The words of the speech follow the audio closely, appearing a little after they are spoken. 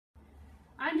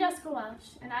I'm Jessica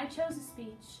Welsh, and I chose a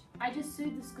speech, I Just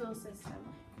Sued the School System,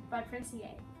 by Prince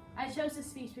E.A. I chose this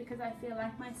speech because I feel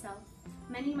like myself,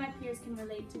 many of my peers can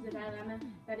relate to the dilemma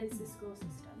that is the school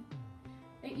system.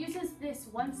 It uses this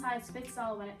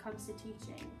one-size-fits-all when it comes to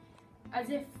teaching, as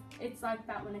if it's like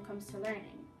that when it comes to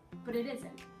learning, but it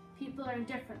isn't. People learn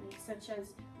differently, such as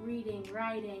reading,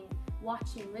 writing,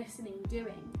 watching, listening,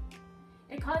 doing.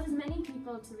 It causes many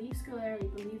people to leave school early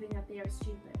believing that they are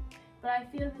stupid, but I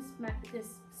feel this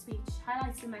speech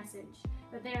highlights the message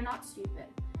that they are not stupid,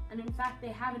 and in fact they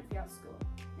haven't failed school.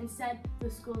 Instead, the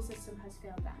school system has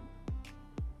failed them.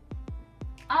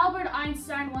 Albert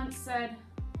Einstein once said,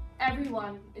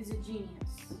 "Everyone is a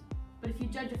genius, but if you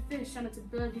judge a fish on its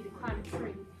ability to climb a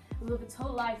tree, it will live its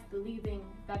whole life believing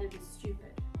that it is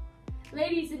stupid."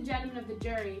 Ladies and gentlemen of the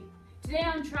jury, today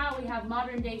on trial we have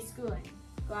modern day schooling.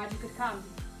 Glad you could come.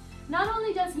 Not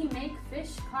only does he make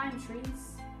fish climb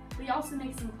trees, but he also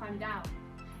makes them climb down,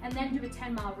 and then do a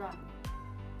 10-mile run.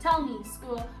 Tell me,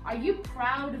 school, are you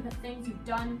proud of the things you've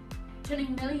done?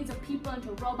 Turning millions of people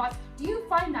into robots, do you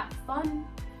find that fun?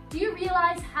 Do you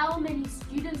realize how many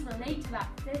students relate to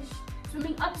that fish,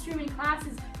 swimming upstream in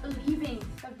classes, believing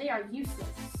that they are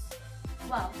useless?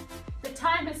 Well, the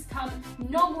time has come,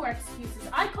 no more excuses.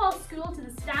 I call school to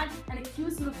the stand and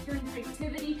accuse them of killing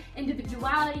creativity,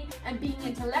 individuality, and being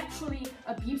intellectually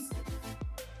abusive.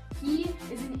 He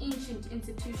is an ancient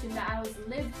institution that has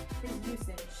lived his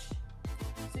usage.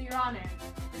 So, Your Honor,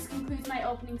 this concludes my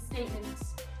opening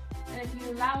statements, and if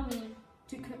you allow me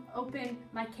to open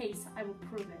my case, I will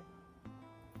prove it.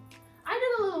 I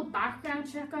did a little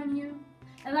background check on you,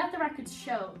 and let the records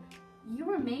show you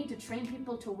were made to train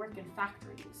people to work in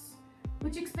factories,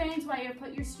 which explains why you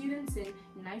put your students in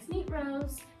nice neat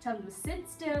rows, tell them to sit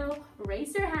still,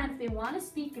 raise their hand if they want to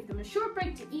speak, give them a short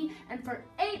break to eat, and for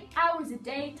 8 hours a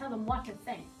day tell them what to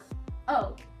think.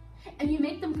 Oh, and you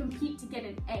make them compete to get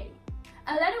an A,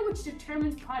 a letter which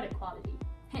determines product quality.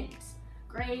 Hint,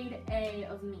 grade A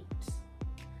of meat.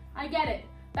 I get it.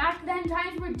 Back then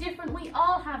times were different, we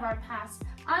all have our past.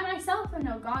 I myself am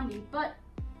no Gandhi, but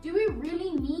do we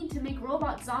really need to make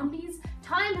robot zombies?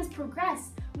 Time has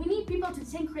progressed. We need people to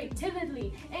think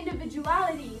creatively,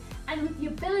 individuality, and with the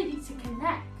ability to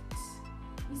connect.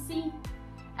 You see,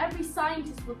 every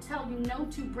scientist will tell you no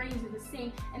two brains are the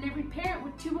same, and every parent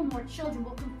with 2 or more children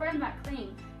will confirm that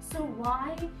claim. So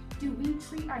why do we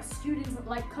treat our students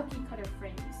like cookie cutter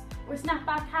frames, or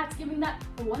snapback hats giving that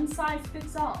a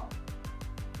one-size-fits-all?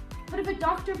 But if a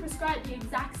doctor prescribed the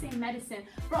exact same medicine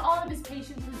for all of his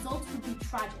patients, results would be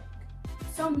tragic.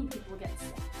 So many people get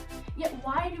sick. Yet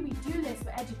why do we do this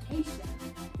with education?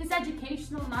 This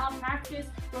educational malpractice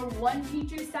where one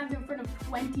teacher stands in front of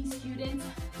 20 students,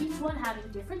 each one having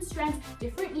different strengths,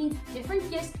 different needs, different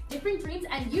gifts, different dreams,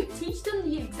 and you teach them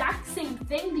the exact same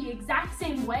thing, the exact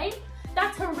same way?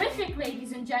 That's horrific,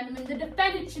 ladies and gentlemen. The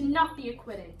defendant should not be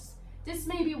acquitted. This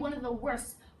may be one of the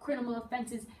worst criminal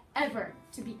offenses ever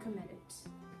to be committed.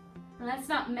 And let's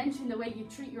not mention the way you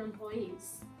treat your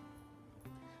employees.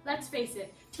 Let's face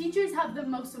it, teachers have the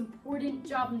most important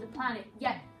job on the planet,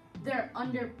 yet they're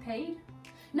underpaid.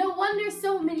 No wonder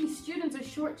so many students are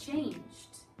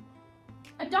shortchanged.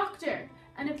 A doctor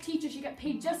and a teacher should get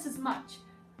paid just as much,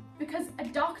 because a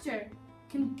doctor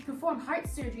can perform heart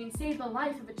surgery and save the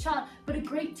life of a child, but a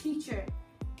great teacher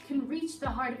can reach the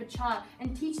heart of a child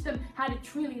and teach them how to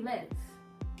truly live.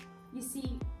 You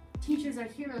see, teachers are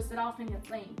heroes that often get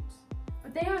blamed,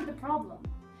 but they aren't the problem.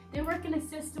 They work in a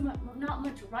system with not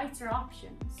much rights or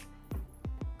options.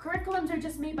 Curriculums are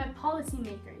just made by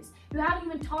policymakers who haven't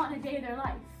even taught in a day of their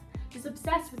life, just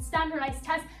obsessed with standardized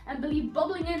tests and believe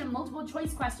bubbling in a multiple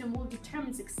choice question will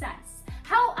determine success.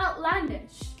 How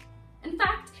outlandish! In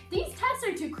fact, these tests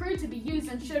are too crude to be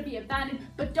used and should be abandoned,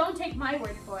 but don't take my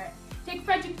word for it. Take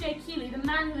Frederick J. Keeley, the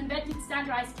man who invented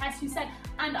standardized tests, who said,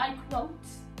 and I quote,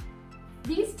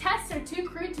 "These tests are too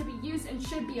crude to be used and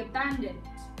should be abandoned."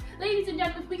 Ladies and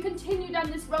gentlemen, if we continue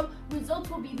down this road, results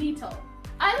will be lethal.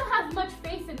 I don't have much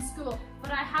faith in school,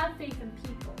 but I have faith in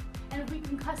people. And if we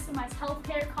can customize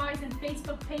healthcare cards and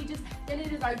Facebook pages, then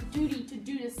it is our duty to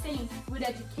do the same with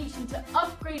education, to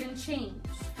upgrade and change.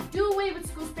 Do away with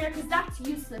school spirit, because that's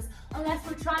useless unless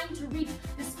we're trying to reach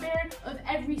the spirit of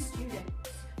every student.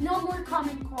 No more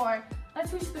Common Core.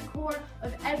 Let's reach the core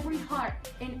of every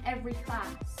heart in every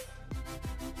class.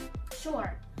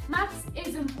 Sure, maths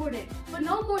is important, but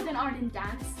no more than art and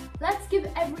dance. Let's give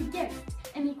every gift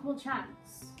an equal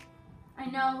chance. I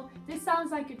know, this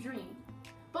sounds like a dream,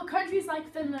 but countries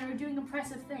like Finland are doing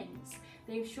impressive things.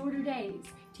 They have shorter days,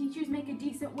 teachers make a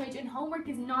decent wage, and homework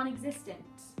is non-existent.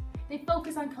 They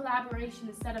focus on collaboration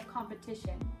instead of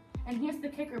competition. And here's the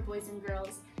kicker, boys and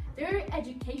girls. Their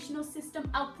educational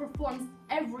system outperforms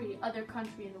every other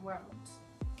country in the world.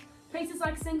 Places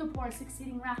like Singapore are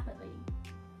succeeding rapidly.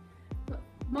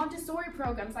 Montessori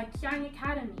programs like Yang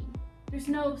Academy. There's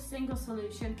no single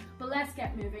solution, but let's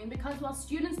get moving, because while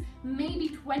students may be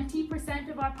 20%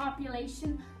 of our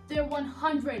population, they're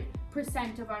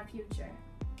 100% of our future.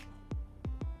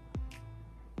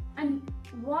 And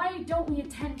why don't we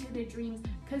attend to their dreams?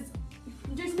 Because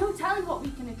there's no telling what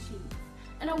we can achieve.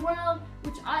 In a world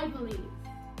which I believe,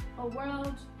 a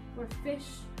world where fish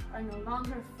are no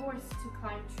longer forced to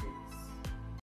climb trees.